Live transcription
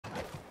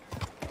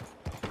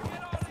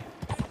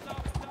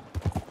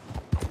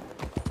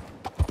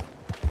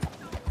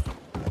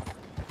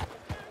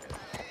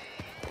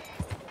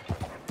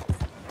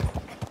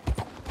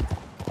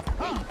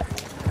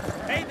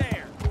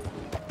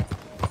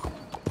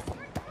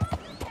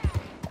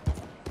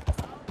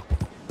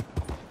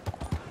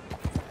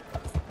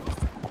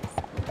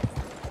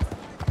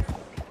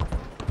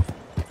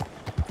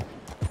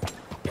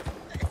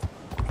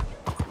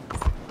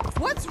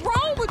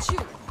at you!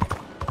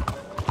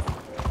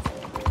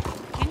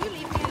 Can you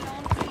leave me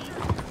alone, please?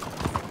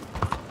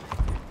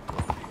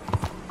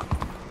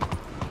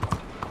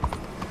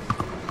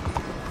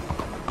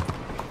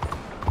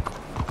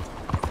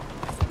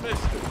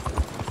 Mister.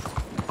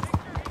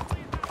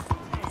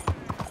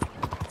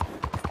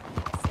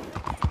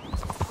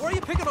 Why are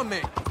you picking on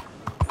me?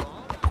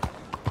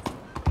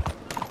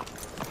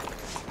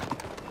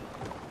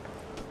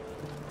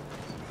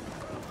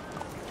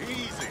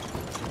 Easy.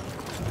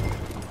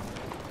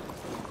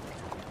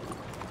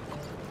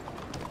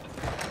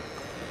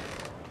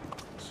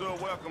 So,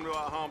 welcome to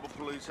our humble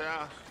police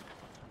house.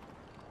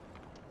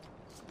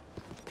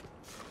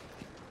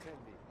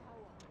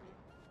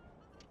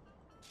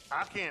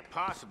 I can't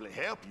possibly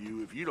help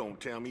you if you don't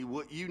tell me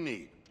what you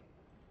need.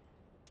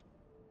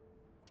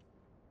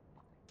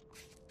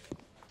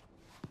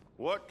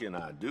 What can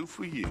I do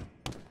for you?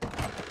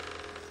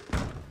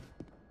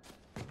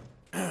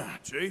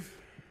 Chief,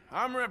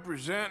 I'm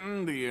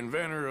representing the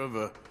inventor of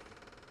a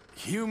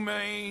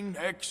humane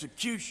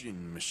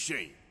execution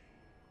machine.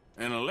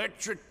 An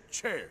electric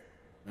chair.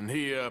 And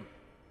he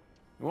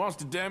wants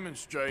to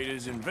demonstrate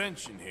his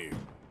invention here.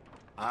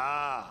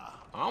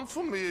 Ah, I'm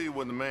familiar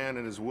with the man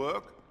and his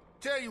work.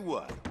 Tell you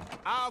what,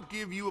 I'll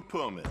give you a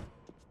permit.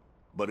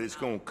 But it's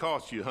gonna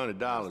cost you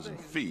 $100 in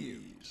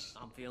fees.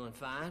 I'm feeling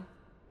fine.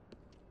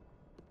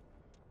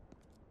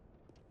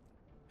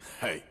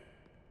 Hey,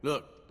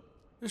 look,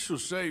 this will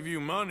save you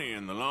money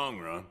in the long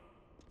run.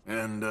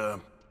 And,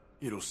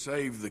 it'll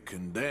save the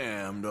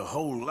condemned a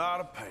whole lot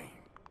of pain.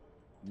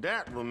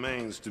 That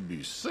remains to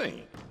be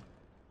seen.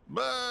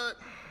 But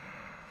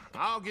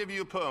I'll give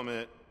you a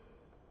permit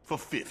for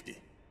 50.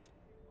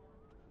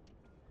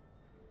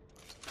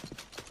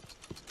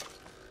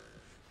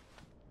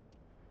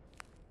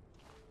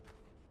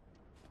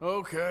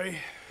 Okay,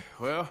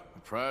 well,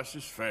 the price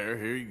is fair.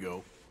 Here you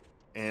go.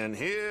 And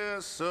here,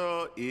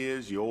 sir,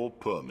 is your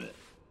permit.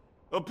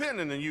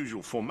 Pending the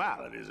usual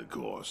formalities, of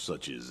course,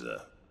 such as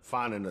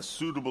finding a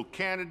suitable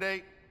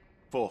candidate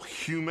for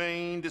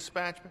humane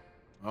dispatchment.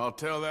 I'll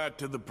tell that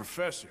to the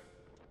professor.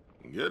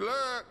 Good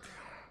luck.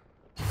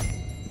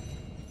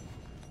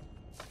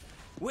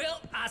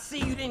 Well, I see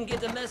you didn't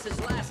get the message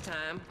last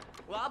time.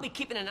 Well, I'll be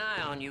keeping an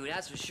eye on you,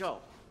 that's for sure.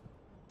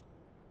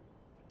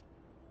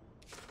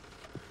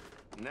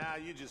 Now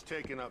you're just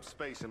taking up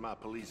space in my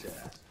police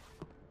house.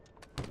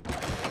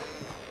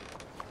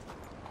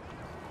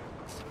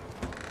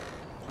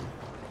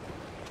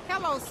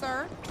 Hello,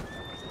 sir.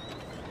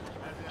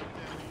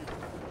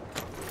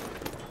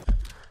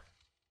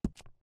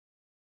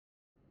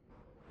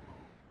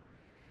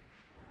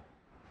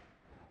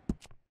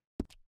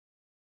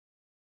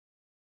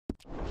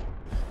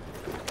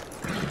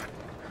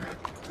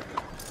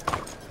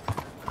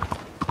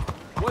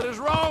 What is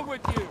wrong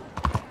with you?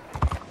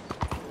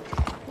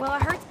 Well, I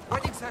heard...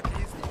 What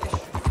exactly is the issue?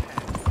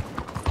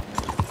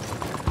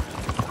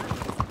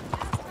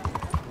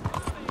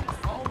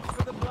 Homes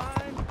for the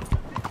blind?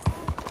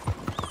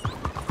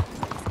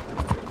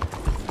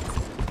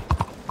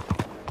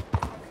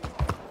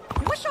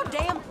 What's your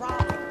damn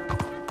problem?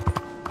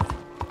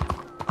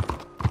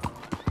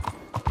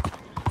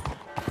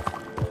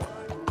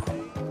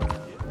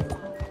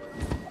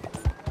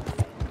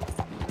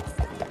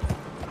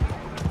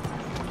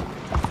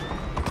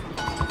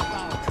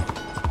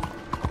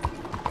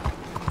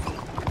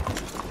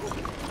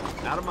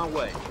 Out of my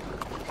way.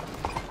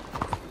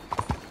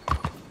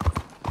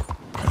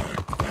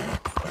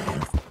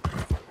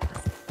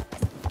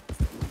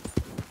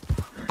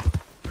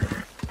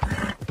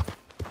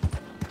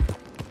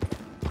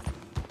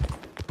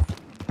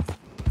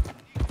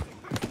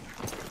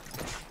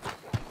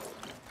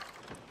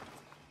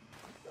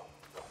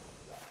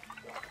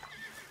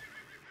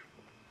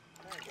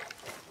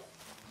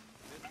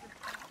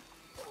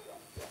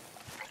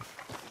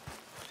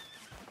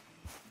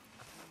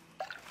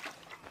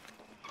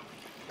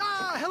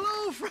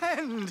 Hello,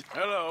 friend!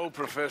 Hello,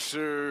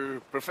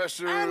 Professor...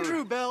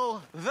 Andrew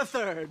Bell the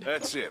Third.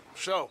 That's it.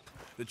 So,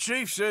 the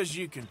chief says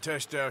you can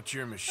test out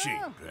your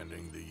machine,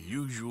 pending the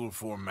usual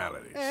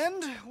formalities.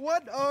 And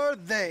what are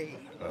they?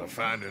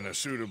 Finding a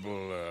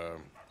suitable,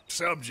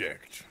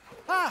 subject.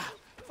 Ah,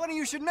 funny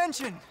you should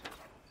mention.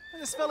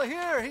 This fella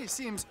here, he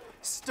seems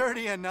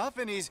sturdy enough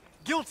and he's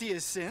guilty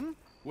as sin.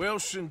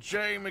 Wilson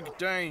J.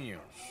 McDaniels,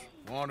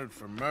 wanted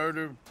for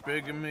murder,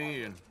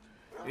 bigamy, and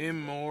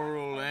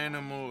immoral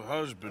animal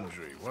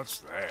husbandry. What's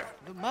that?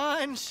 The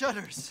mind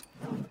shudders.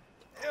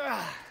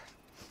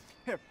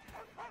 Here,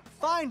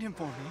 find him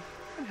for me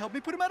and help me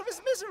put him out of his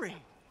misery.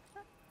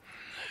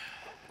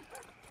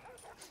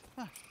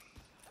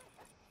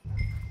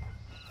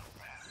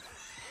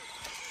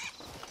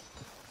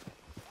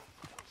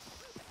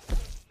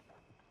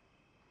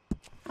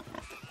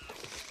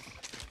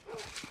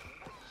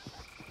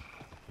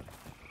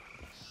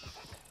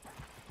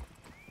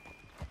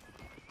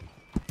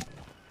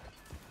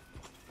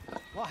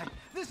 Why,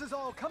 this is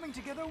all coming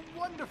together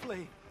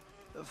wonderfully.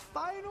 The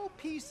final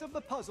piece of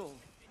the puzzle.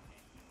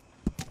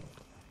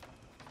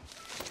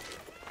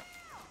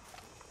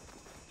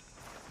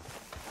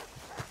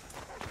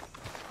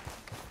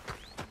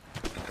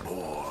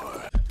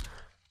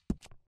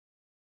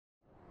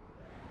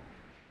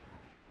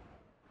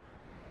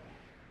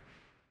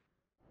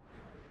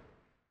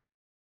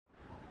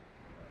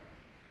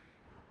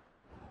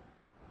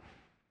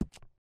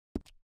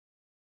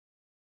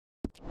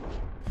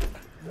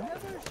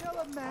 Never shall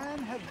a man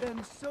have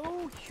been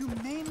so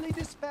humanely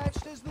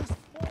dispatched as this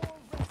poor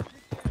wretched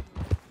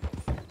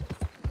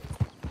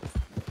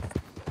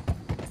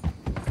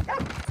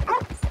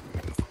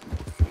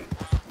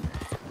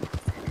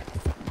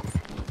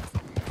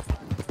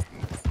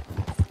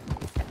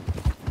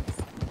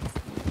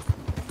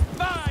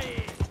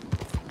Bye!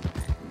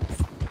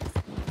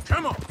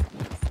 Come on!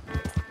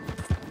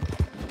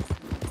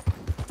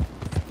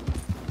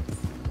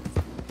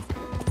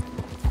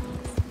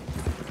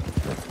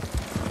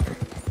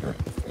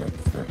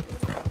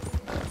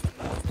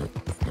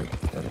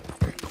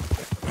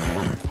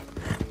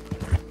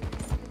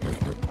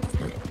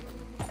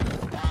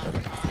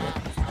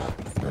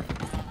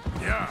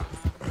 Yeah.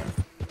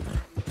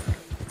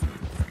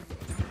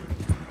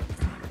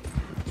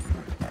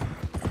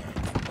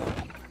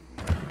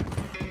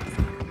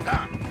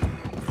 Ah.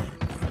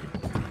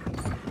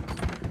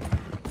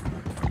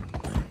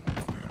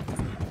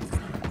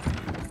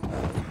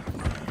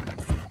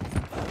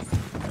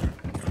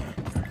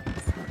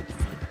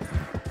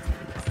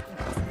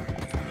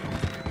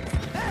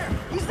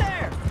 He's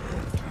there!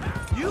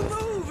 You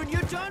move and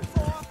you're done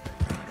for.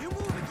 You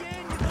move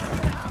again, you're gonna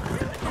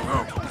get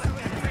out.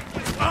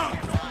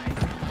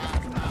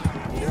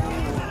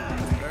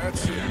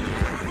 That's it.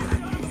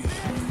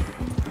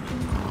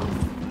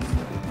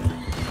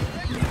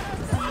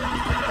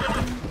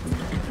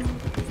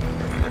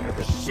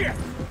 Shit!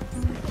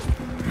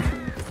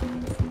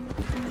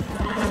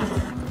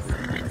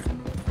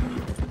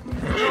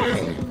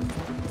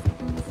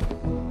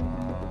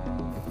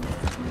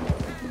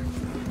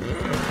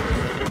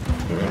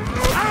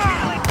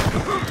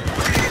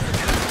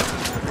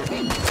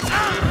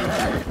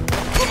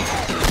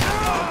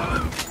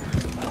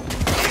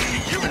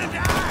 You're gonna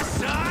die,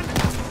 son!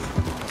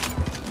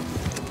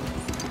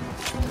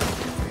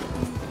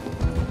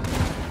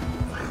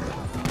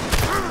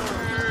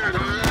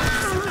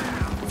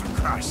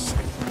 For Christ's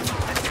sake.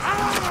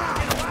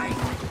 Get away!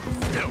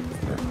 No.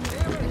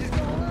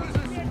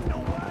 Get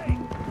away!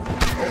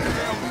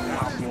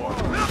 Now, boy.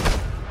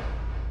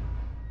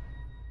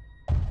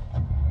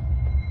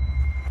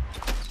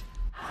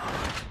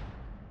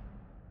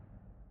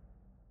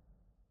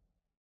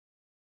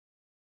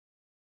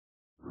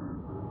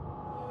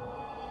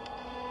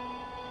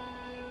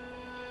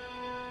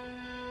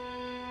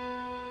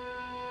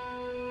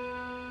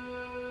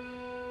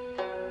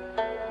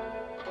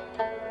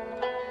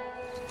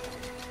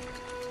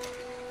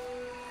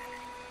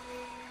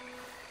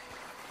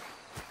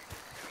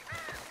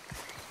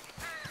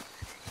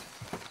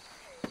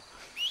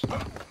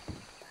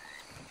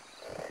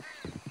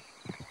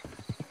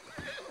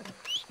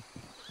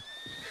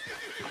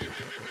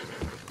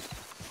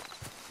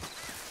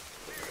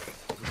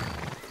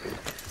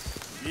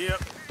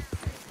 Yep.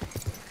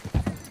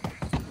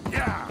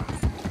 Yeah.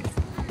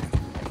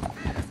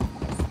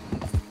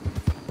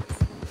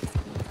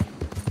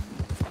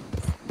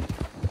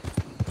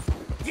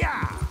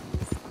 Yeah.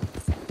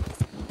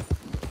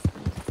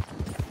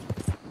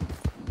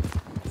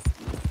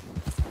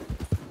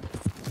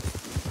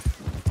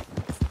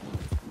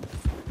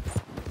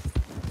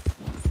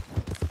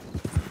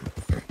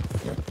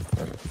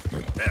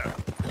 There.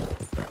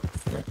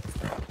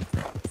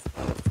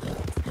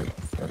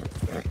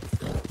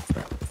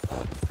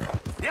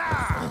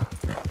 Yeah!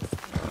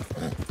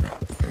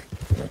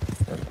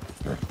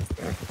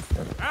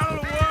 Out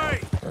of the way!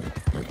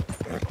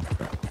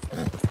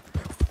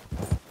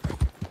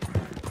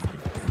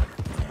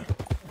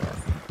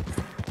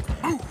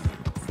 Move!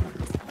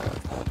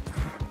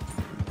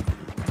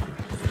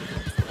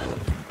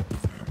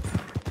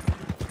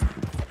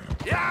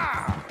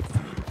 Yeah!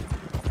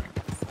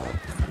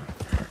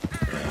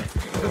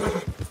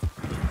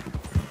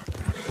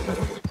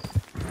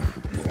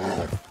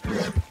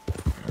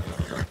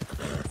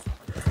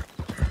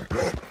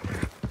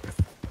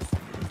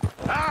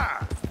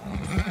 Ah!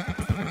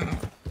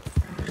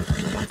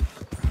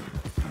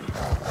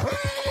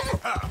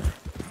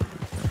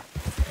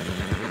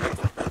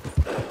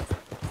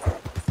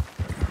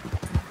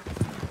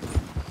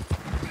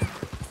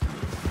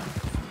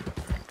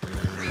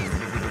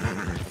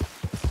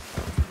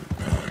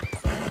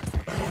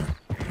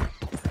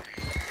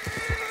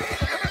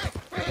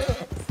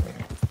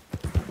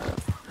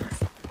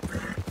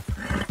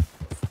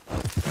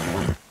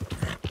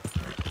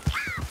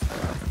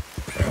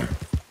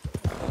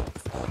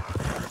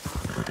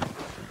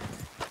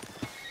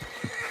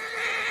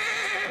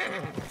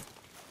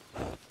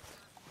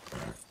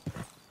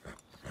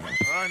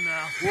 All right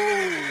now.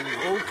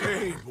 Whoa,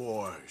 okay,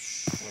 boy.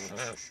 Shh,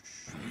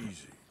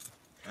 easy.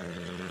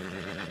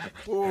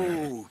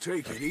 Whoa,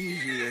 take it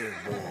easy there,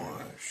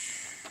 boy.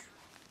 Shh.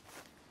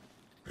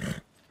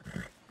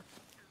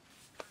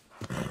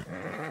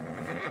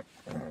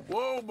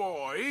 Whoa,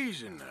 boy,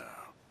 easy now.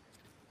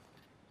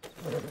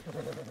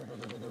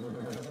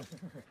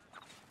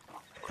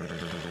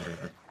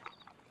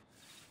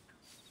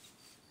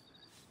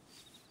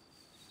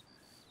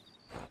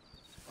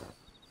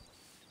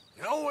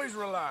 You can always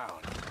rely on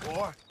it,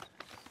 boy.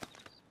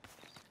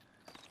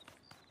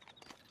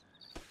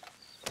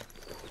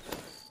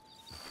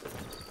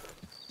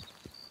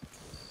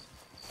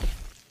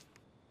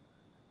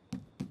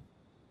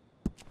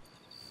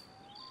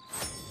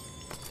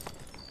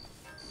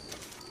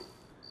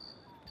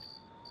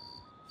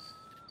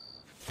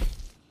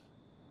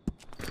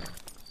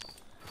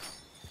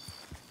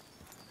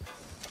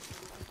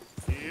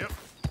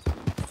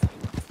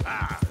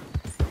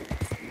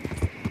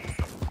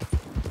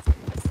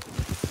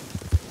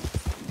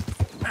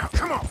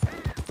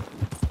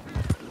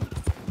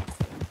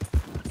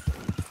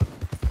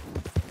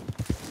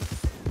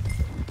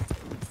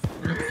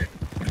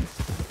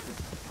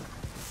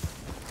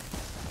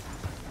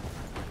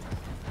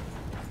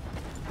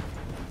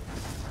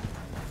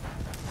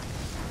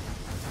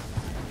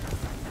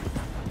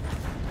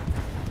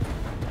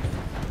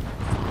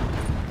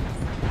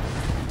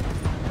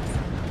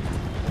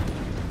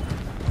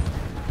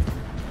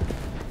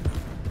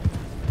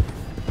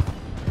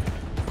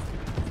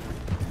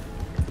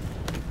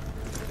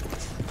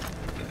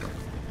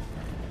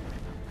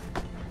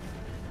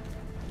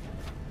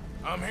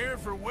 I'm here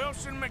for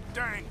Wilson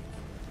McDaniels.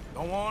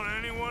 Don't want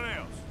anyone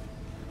else.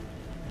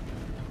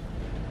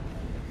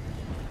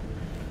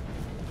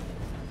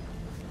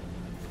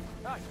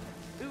 Hey,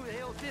 who the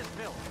hell's this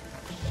fella?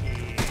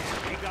 Shit,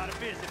 we got a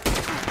visit.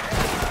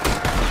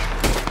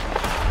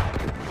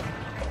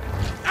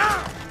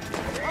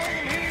 Hold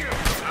him here!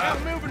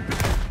 I'm moving.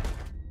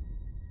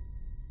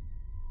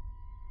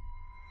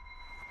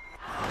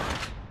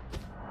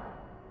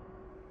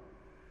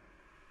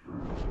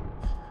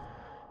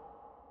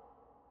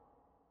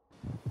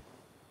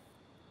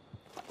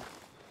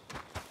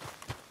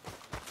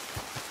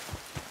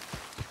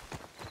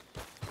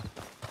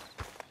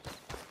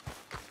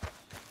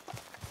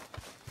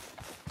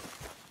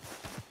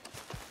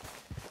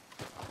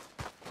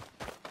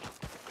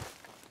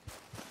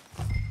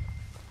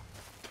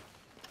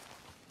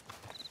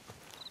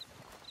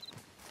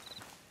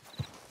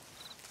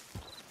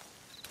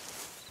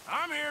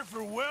 I'm here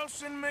for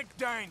Wilson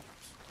McDaniels.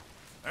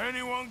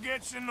 Anyone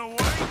gets in the way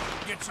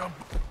gets a...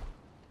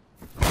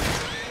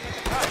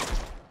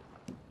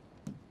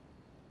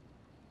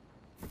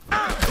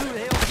 Who the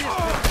hell's this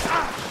fella?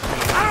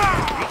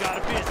 We got a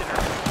visitor.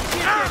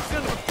 Get that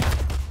son of a...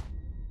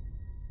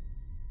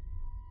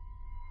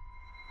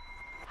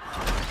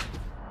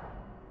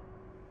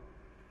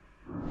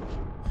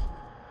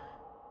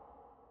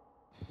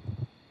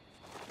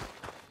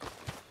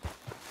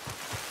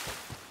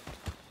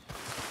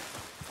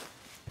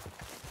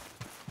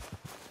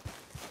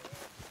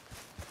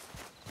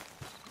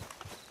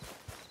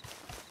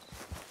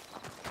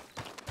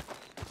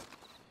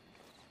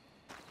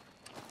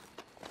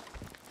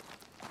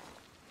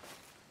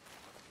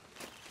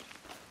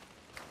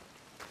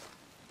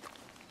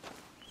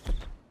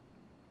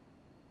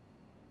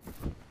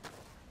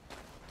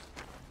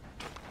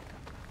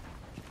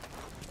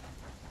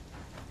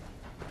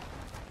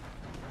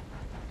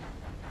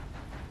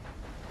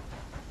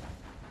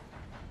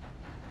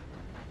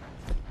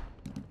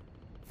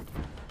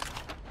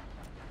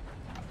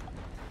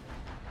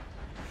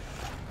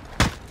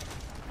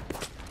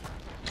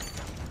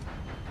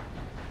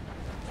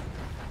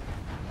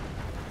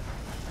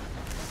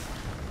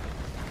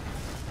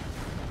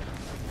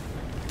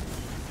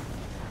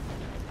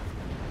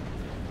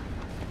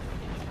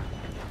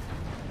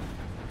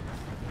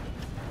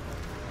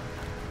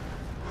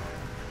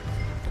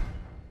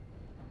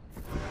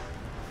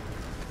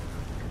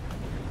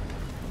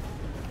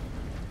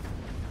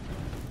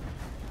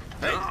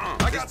 Hey, I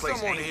got This place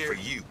someone ain't here. for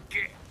you.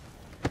 Hey,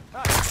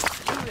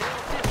 who the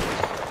hell's this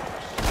fella?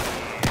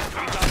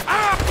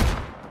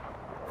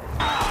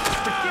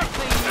 Protect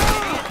me, you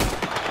idiot!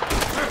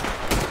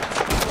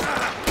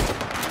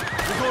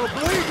 We're gonna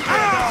bleed you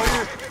out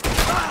here!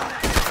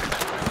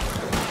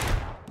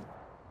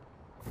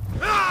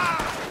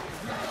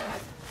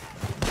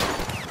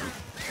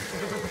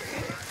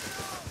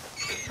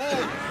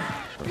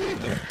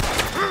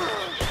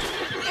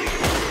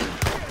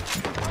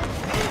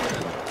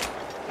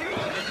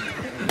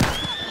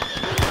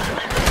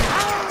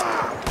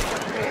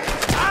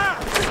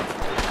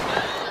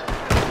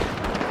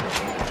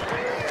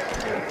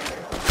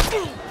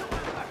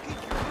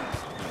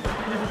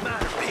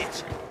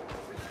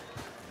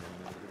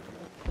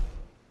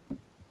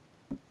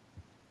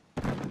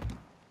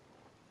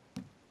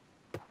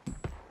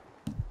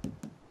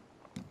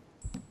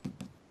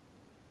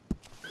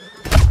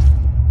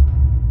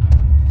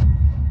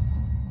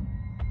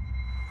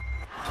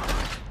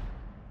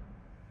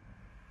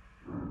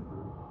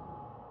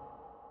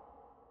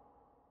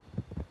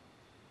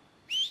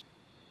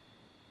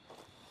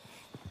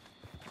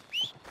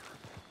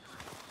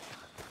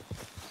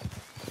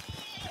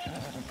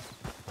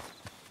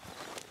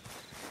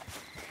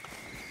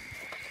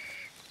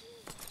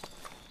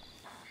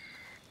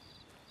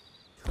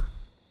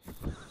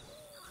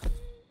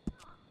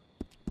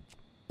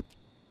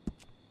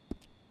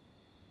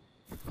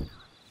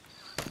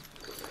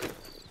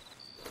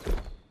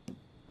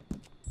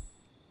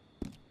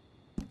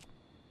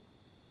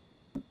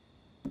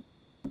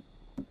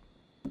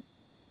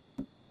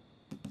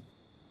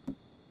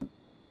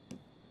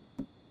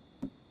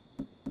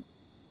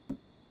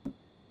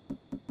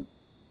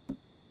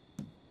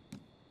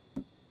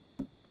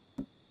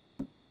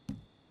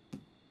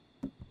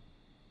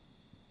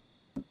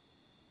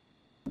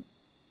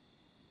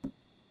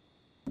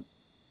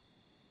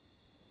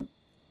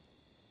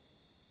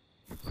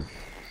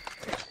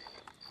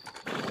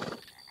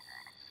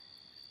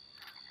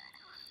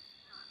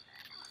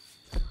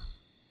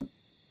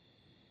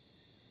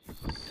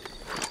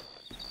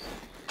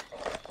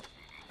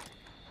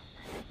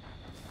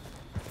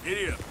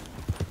 Idiot.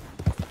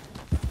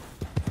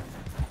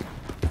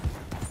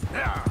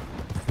 Yeah.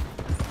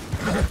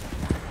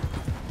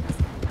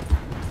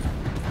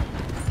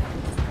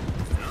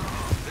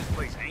 This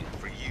place ain't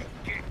for you.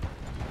 Get.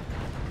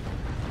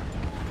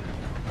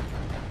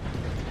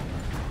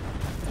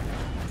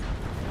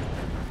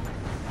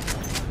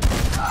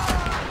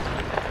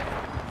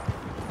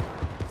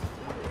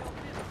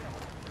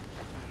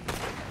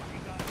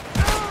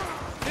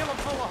 Fill 'em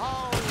full of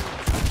holes!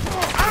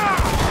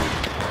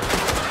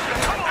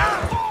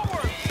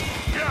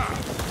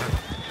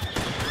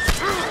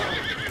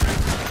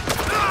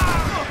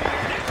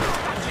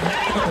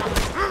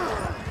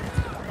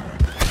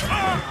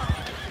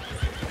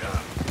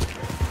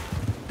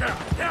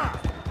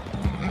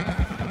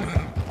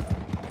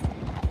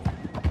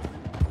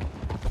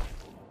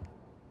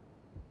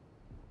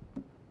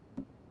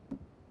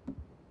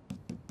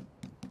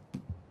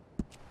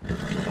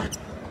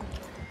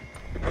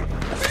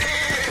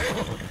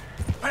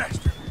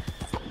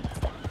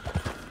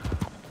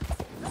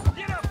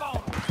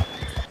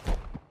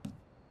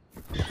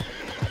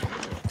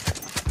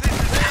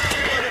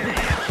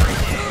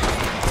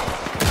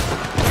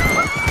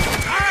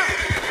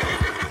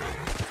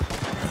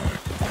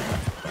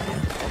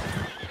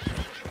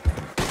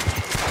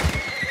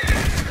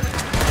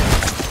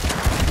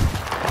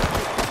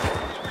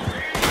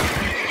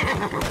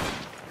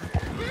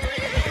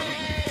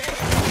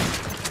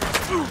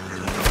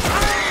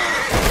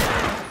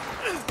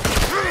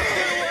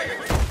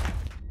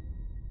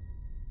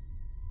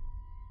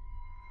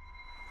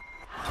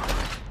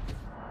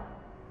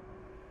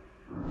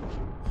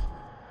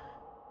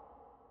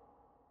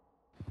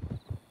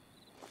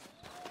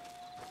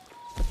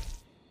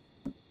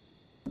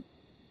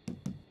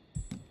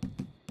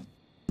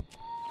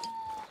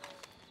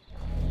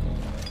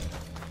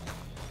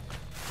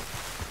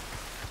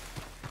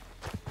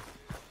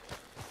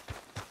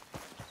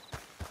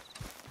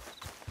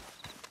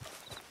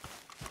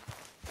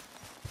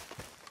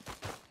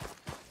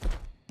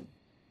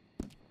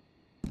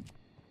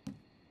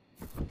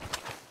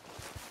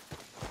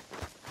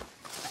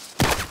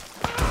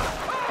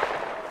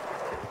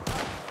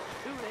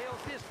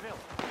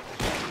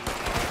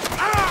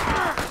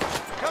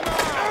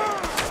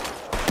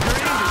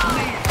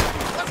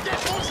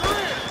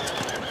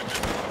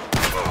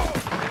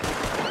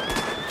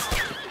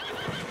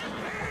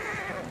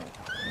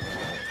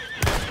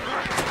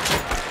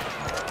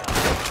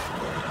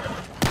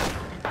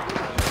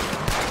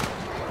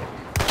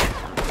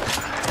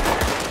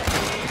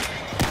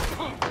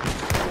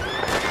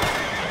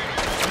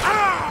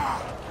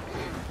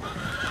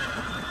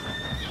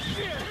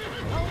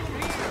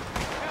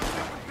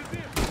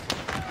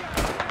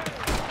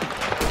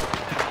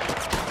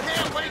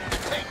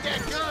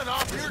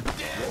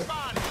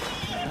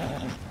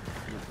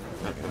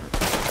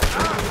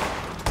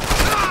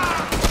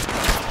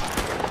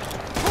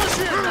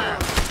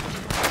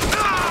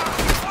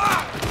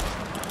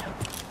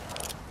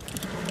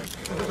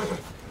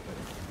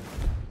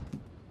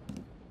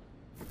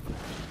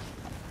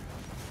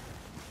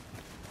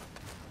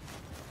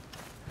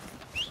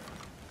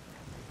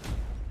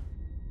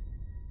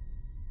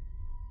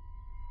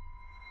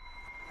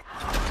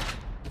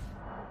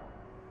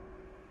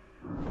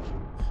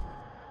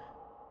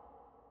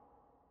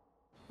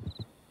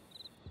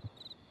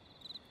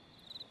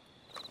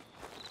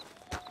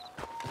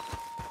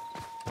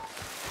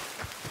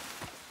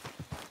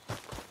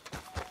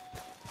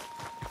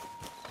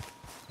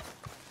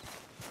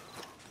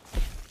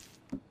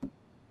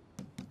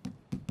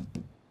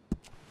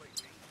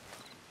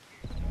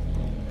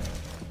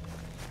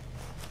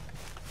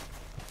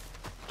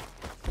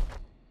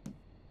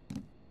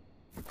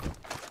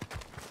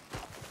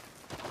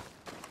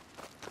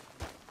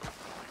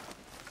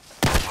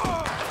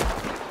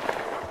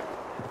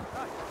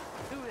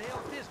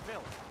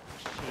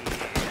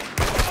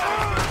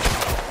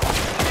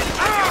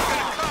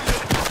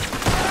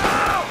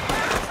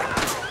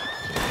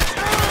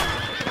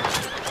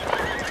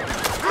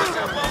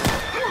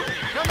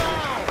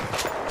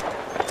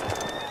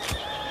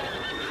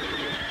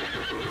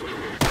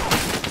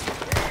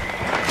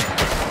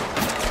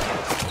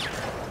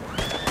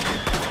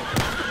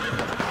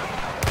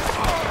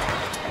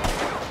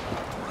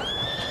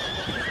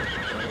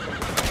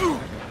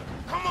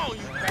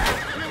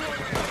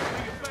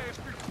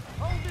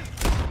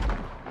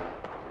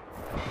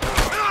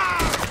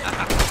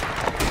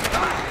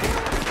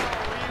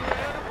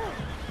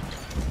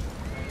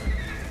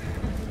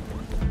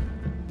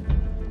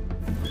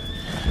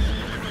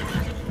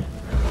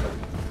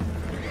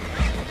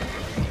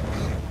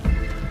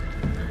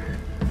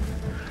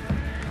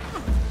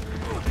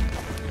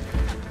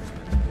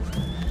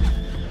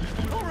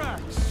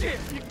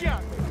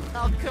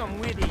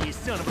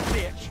 son of a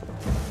bitch.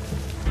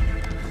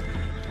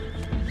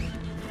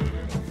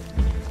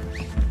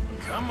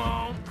 Come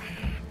on.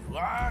 Well,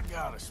 I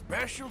got a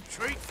special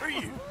treat for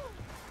you.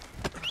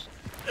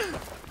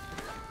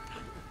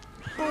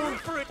 Born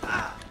free.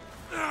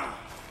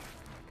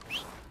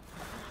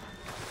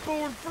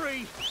 Born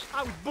free.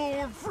 I was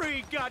born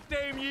free,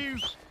 goddamn you.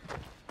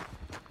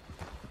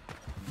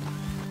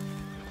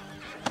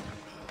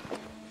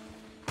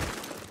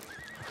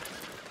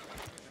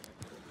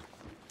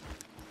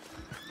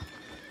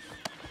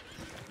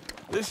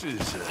 This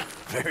is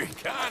very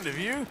kind of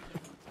you.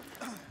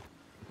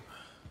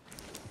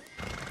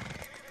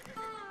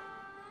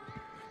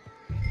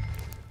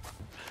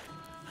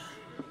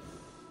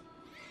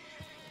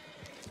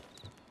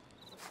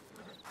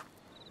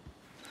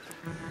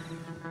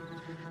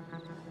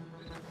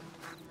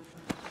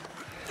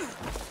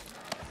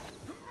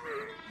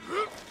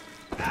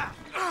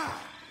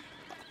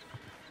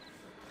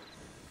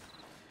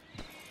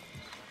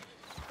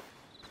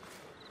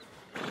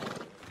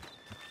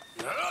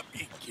 Up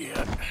you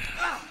get.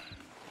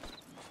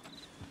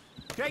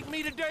 Take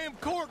me to damn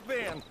court,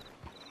 then.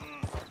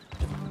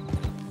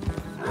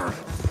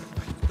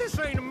 This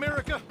ain't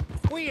America.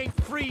 We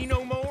ain't free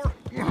no more.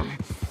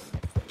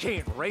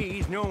 Can't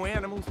raise no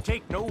animals,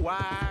 take no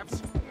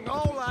wives.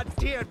 All I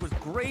did was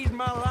graze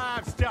my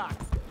livestock.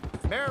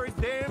 Married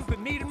them that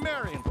needed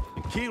marrying,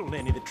 and killed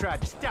any that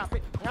tried to stop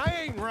it.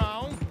 I ain't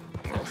wrong.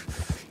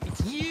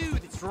 It's you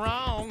that's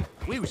wrong.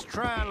 We was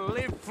trying to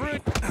live free.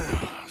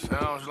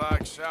 Sounds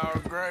like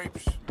sour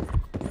grapes.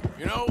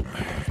 You know,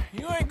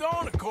 you ain't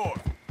going to court.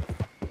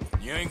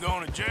 You ain't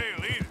going to jail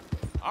either.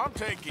 I'm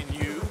taking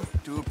you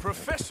to a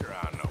professor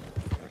I know.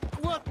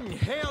 What in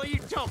hell are you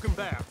talking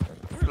about?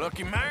 You're a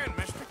lucky man,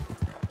 mister.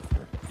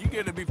 You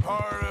get to be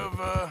part of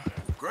a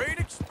great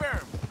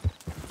experiment.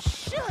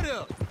 Shut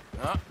up!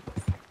 Huh?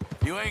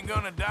 You ain't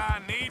gonna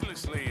die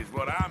needlessly is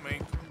what I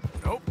mean.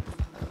 Nope.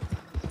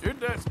 Your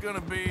death's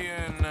gonna be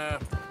an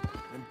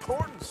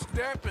important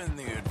step in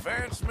the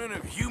advancement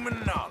of human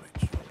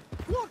knowledge.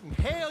 What in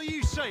hell are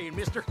you saying,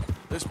 mister?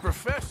 This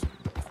professor,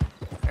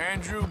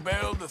 Andrew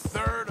Bell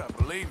III, I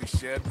believe he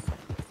said.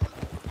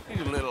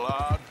 He's a little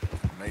odd,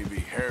 maybe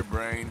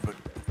harebrained, but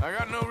I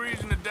got no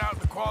reason to doubt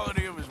the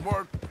quality of his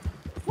work.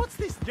 What's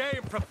this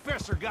damn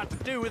professor got to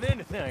do with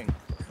anything?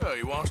 Well,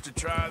 he wants to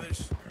try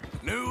this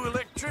new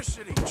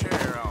electricity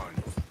chair on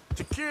you,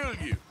 to kill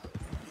you,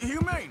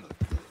 humanely.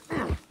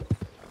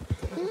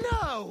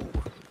 No!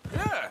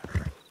 Yeah.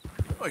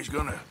 Well, he's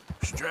gonna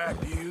strap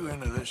you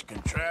into this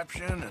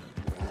contraption and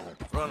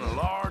run a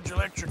large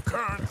electric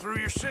current through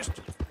your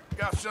system.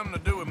 Got something to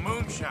do with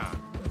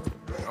moonshine.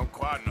 Don't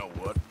quite know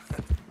what.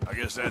 I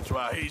guess that's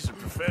why he's a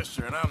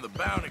professor and I'm the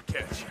bounty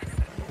catcher.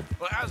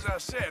 Well, as I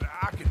said,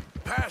 I can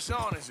pass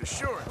on his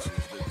assurances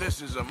that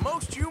this is a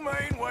most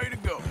humane way to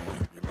go.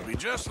 It'll be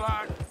just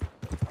like,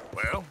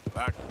 well,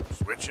 like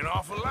switching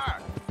off a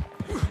light.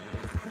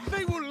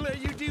 They wouldn't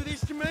let you do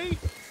this to me.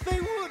 They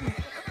wouldn't.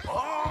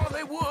 Oh,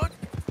 they would.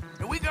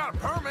 And we got a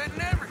permit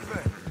and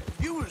everything.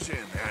 You was in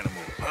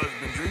animal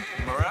husbandry,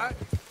 am I right?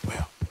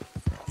 Well,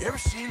 you ever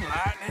seen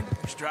lightning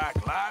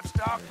strike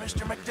livestock,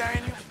 Mr.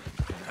 McDaniel?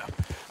 No,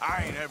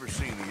 I ain't ever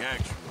seen the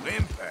actual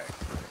impact.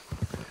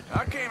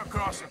 I came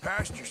across the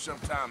pasture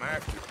sometime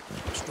after.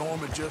 The storm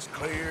had just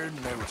cleared and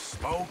there was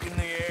smoke in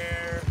the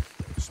air,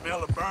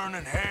 smell of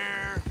burning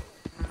hair.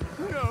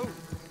 No.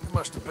 There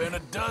must have been a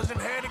dozen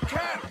head of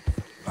cattle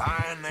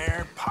lying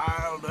there,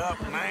 piled up,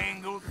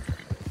 mangled.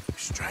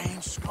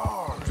 Strange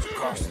scars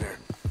across their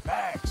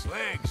backs,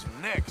 legs,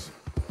 and necks.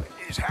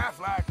 It's half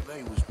like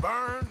they was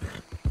burned,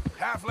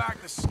 half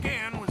like the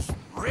skin was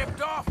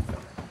ripped off.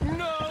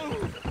 No!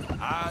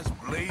 Eyes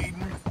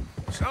bleeding.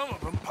 Some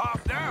of them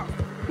popped out.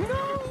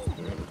 No!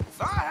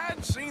 If I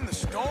hadn't seen the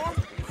storm,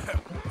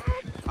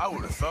 I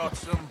would have thought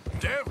some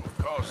devil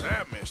caused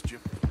that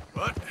mischief.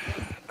 But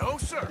no,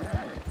 sir.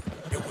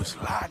 It was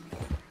lightning.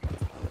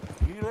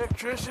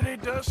 Electricity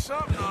does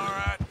something, all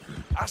right.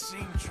 I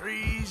seen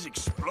trees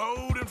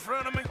explode in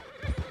front of me.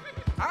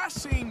 I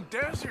seen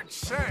desert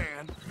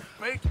sand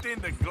baked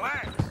into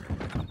glass.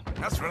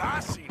 That's what I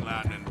seen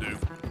lightning do.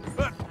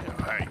 But, you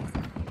know, hey,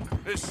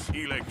 this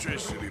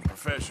electricity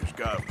professor's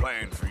got a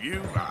plan for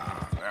you.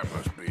 Ah, that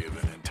must be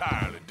of an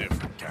entirely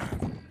different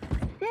kind.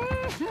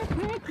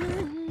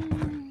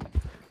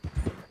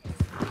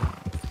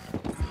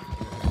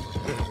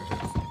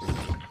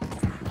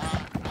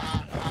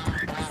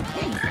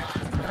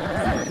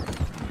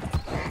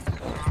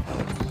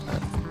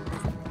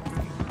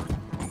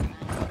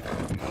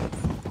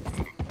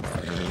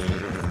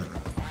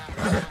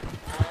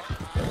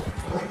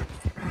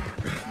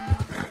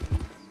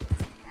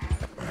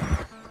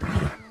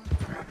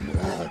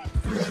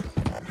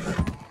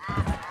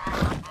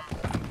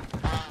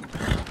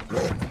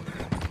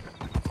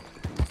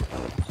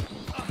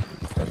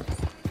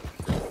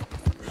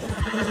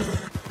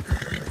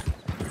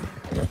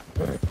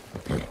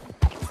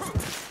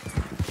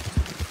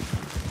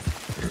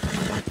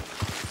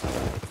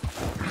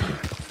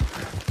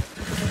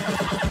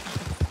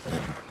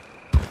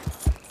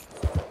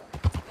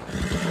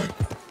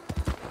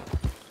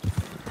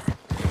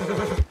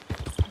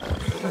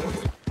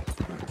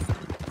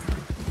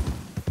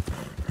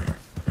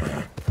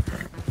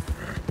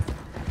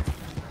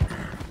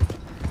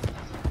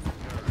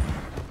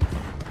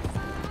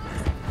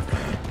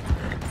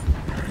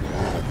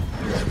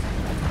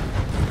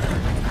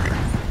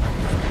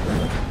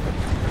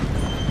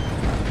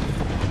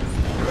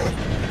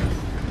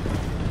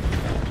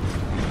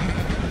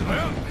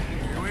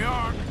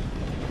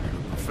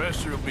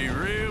 will be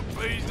real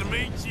pleased to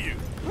meet you.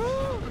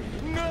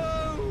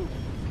 No!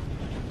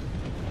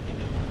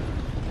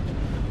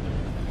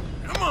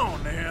 Come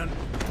on, then.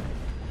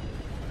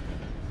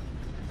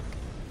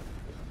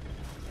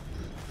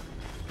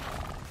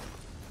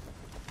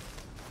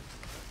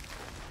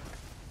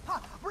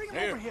 Ha, bring him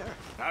Here, over here.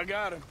 I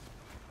got him.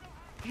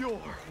 You're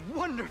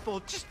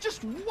wonderful,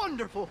 just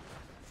wonderful.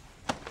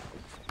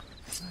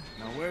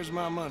 Now, where's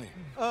my money?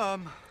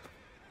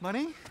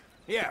 Money?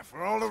 Yeah,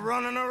 for all the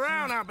running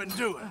around I've been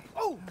doing.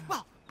 Oh,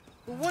 well,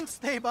 once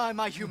they buy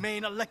my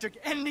humane electric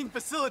ending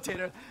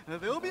facilitator,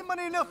 there'll be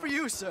money enough for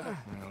you, sir.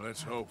 Well,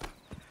 let's hope.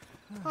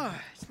 All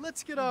right,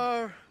 let's get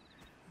our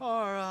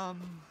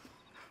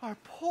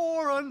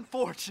poor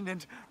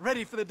unfortunate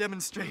ready for the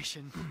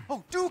demonstration.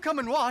 Oh, do come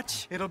and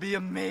watch. It'll be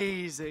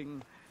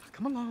amazing.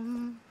 Come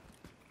along.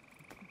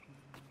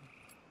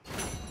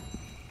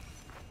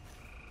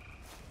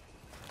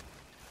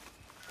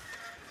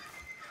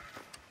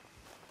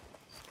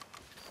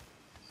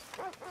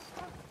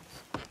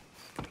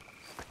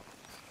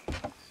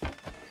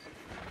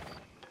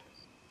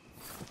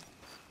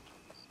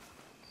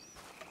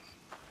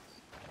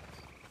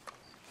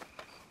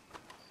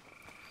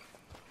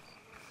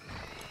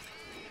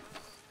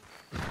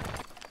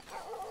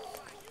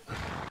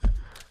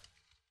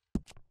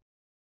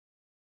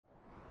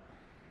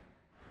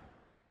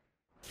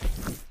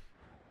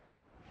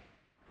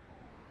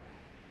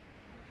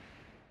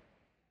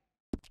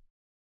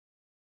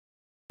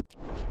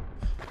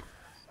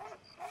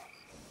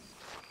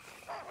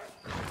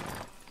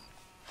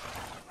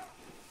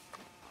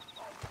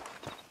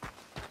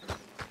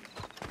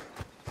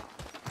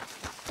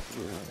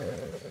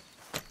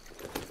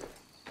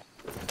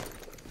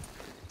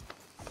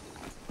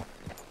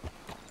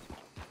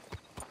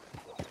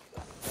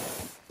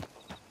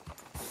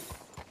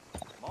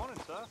 Morning,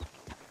 sir.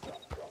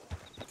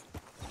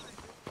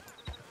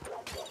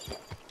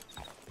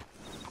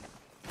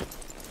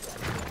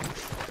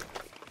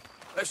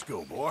 Let's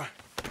go, boy.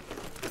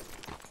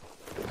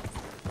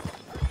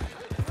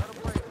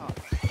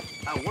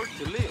 I work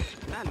to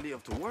live, not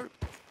live to work.